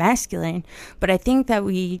as more masculine. But I think that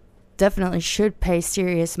we definitely should pay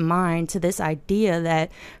serious mind to this idea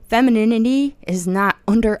that femininity is not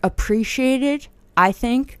underappreciated. I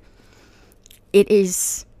think it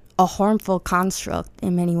is a harmful construct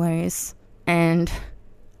in many ways, and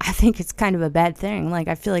I think it's kind of a bad thing. Like,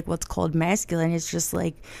 I feel like what's called masculine is just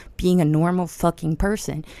like being a normal fucking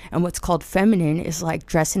person, and what's called feminine is like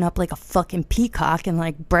dressing up like a fucking peacock and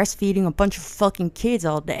like breastfeeding a bunch of fucking kids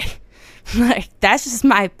all day. Like, that's just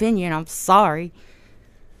my opinion. I'm sorry.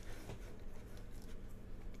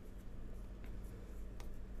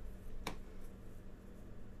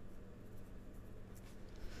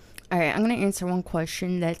 All right, I'm going to answer one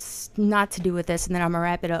question that's not to do with this, and then I'm going to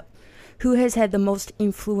wrap it up. Who has had the most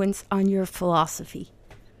influence on your philosophy?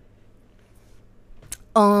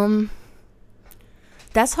 That's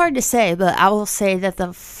hard to say, but I will say that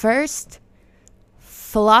the first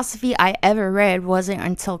philosophy I ever read wasn't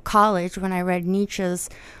until college when I read Nietzsche's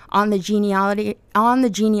on the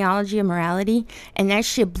genealogy of morality, and that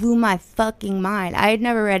shit blew my fucking mind. I had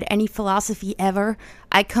never read any philosophy ever.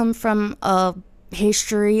 I come from a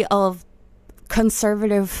history of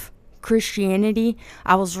conservative Christianity.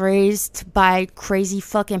 I was raised by crazy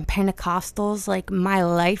fucking Pentecostals. Like, my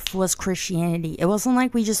life was Christianity. It wasn't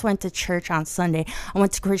like we just went to church on Sunday. I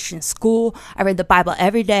went to Christian school. I read the Bible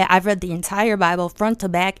every day. I've read the entire Bible front to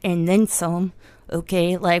back and then some.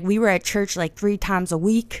 Okay, like, we were at church like 3 times a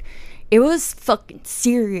week. It was fucking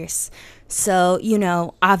serious. So, you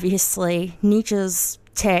know, obviously Nietzsche's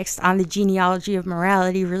text on the genealogy of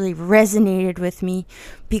morality really resonated with me,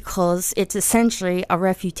 because it's essentially a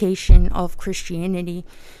refutation of Christianity,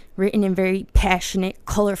 written in very passionate,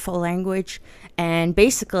 colorful language. And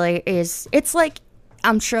basically it's like,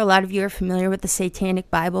 I'm sure a lot of you are familiar with the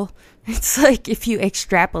Satanic Bible. It's like if you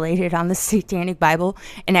extrapolated on the Satanic Bible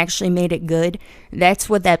and actually made it good. That's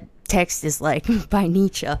what that text is like by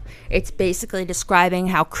Nietzsche. It's basically describing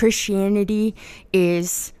how Christianity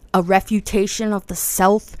is a refutation of the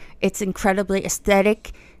self. It's incredibly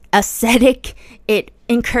ascetic. It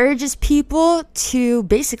encourages people to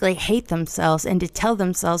basically hate themselves and to tell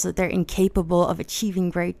themselves that they're incapable of achieving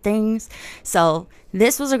great things. So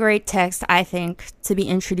this was a great text, I think, to be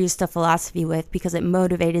introduced to philosophy with, because it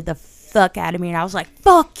motivated the fuck out of me. And I was like,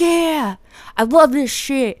 fuck yeah, I love this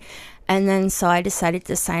shit. And then so I decided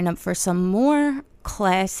to sign up for some more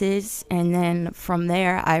classes. And then from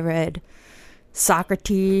there, I read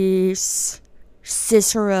Socrates,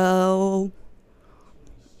 Cicero,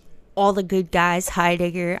 all the good guys,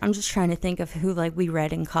 Heidegger. I'm just trying to think of who like we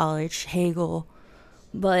read in college, Hegel.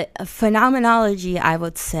 But phenomenology, I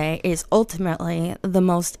would say, is ultimately the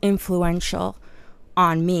most influential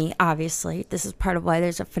on me, obviously. This is part of why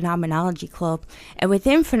there's a phenomenology club. And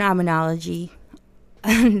within phenomenology,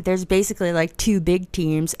 there's basically like 2 big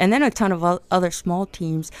teams and then a ton of other small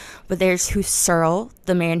teams. But there's Husserl,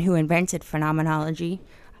 the man who invented phenomenology.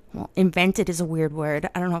 Well, invented is a weird word.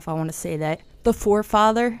 I don't know if I want to say that. The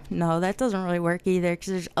forefather? No, that doesn't really work either,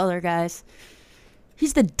 because there's other guys.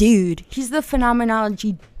 He's the dude. He's the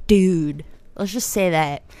phenomenology dude. Let's just say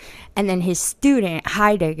that. And then his student,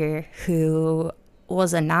 Heidegger, who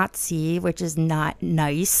was a Nazi, which is not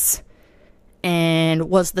nice, and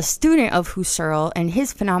was the student of Husserl, and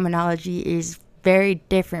his phenomenology is very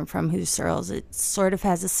different from Husserl's. It sort of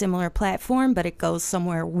has a similar platform, but it goes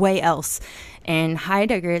somewhere way else. And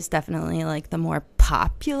Heidegger is definitely like the more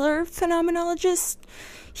popular phenomenologist.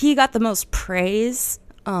 He got the most praise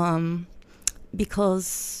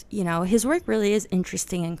because, you know, his work really is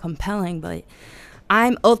interesting and compelling, but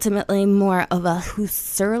I'm ultimately more of a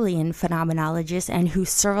Husserlian phenomenologist, and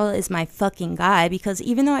Husserl is my fucking guy, because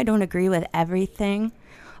even though I don't agree with everything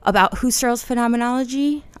about Husserl's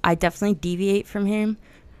phenomenology, I definitely deviate from him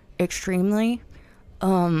extremely.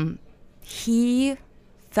 He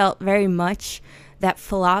felt very much that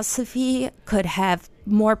philosophy could have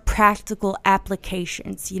more practical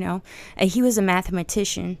applications, you know. And he was a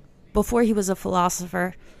mathematician before he was a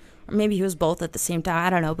philosopher, or maybe he was both at the same time, I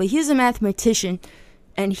don't know. But he was a mathematician,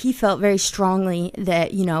 and he felt very strongly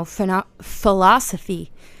that, you know,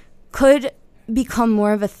 philosophy could become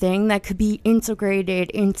more of a thing that could be integrated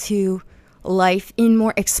into life in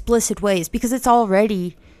more explicit ways, because it's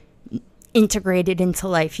already integrated into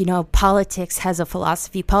life. You know, politics has a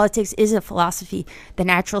philosophy. Politics is a philosophy. The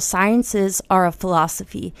natural sciences are a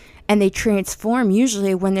philosophy, and they transform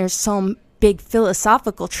usually when there's some big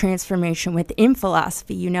philosophical transformation within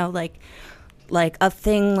philosophy. You know, like a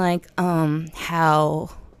thing like how,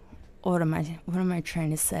 what am I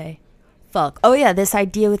trying to say? Oh yeah, this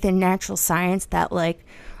idea within natural science that like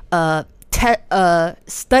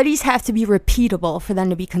studies have to be repeatable for them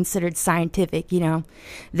to be considered scientific, you know.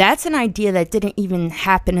 That's an idea that didn't even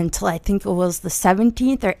happen until I think it was the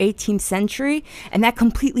 17th or 18th century, and that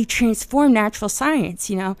completely transformed natural science,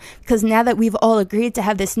 you know, because now that we've all agreed to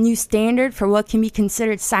have this new standard for what can be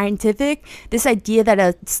considered scientific, this idea that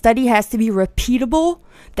a study has to be repeatable,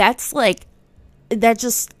 that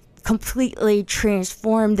just completely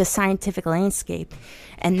transformed the scientific landscape.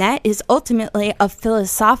 And that is ultimately a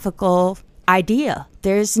philosophical idea.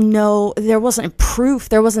 There wasn't proof,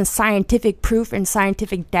 there wasn't scientific proof and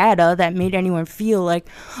scientific data that made anyone feel like,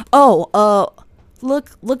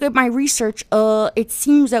 look at my research, it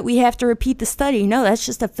seems that we have to repeat the study. No, that's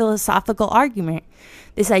just a philosophical argument.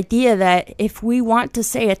 This idea that if we want to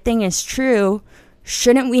say a thing is true,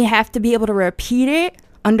 shouldn't we have to be able to repeat it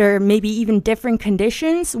under maybe even different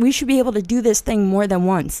conditions? We should be able to do this thing more than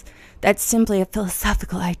once. That's simply a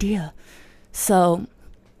philosophical idea. So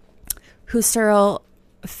Husserl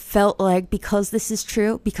felt like, because this is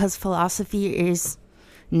true, because philosophy is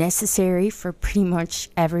necessary for pretty much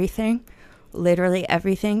everything, literally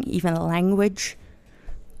everything, even language,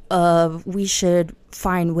 we should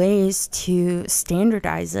find ways to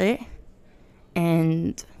standardize it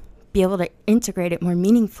and be able to integrate it more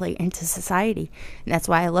meaningfully into society. And that's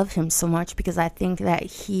why I love him so much, because I think that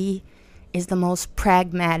he is the most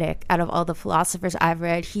pragmatic out of all the philosophers I've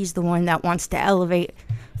read. He's the one that wants to elevate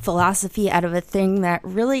philosophy out of a thing that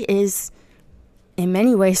really is, in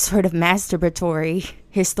many ways, sort of masturbatory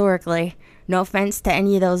historically. No offense to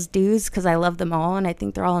any of those dudes, because I love them all and I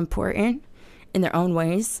think they're all important in their own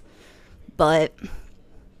ways. But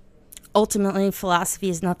ultimately, philosophy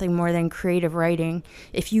is nothing more than creative writing.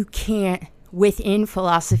 If you can't, within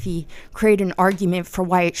philosophy, create an argument for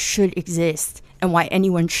why it should exist and why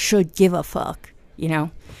anyone should give a fuck, you know?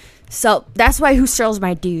 So that's why Husserl's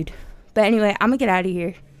my dude. But anyway, I'm gonna get out of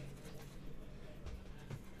here.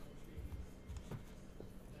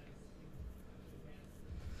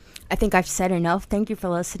 I think I've said enough. Thank you for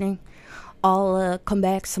listening. I'll come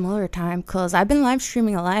back some other time, because I've been live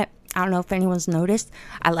streaming a lot. I don't know if anyone's noticed.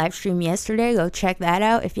 I live streamed yesterday. Go check that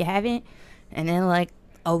out if you haven't. And then like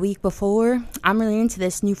a week before, I'm really into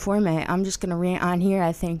this new format. I'm just gonna rant on here,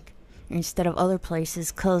 I think, instead of other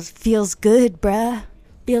places, because feels good, bruh.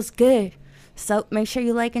 Feels good. So make sure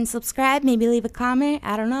you like and subscribe. Maybe leave a comment.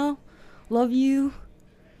 I don't know. Love you.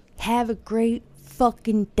 Have a great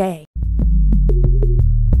fucking day.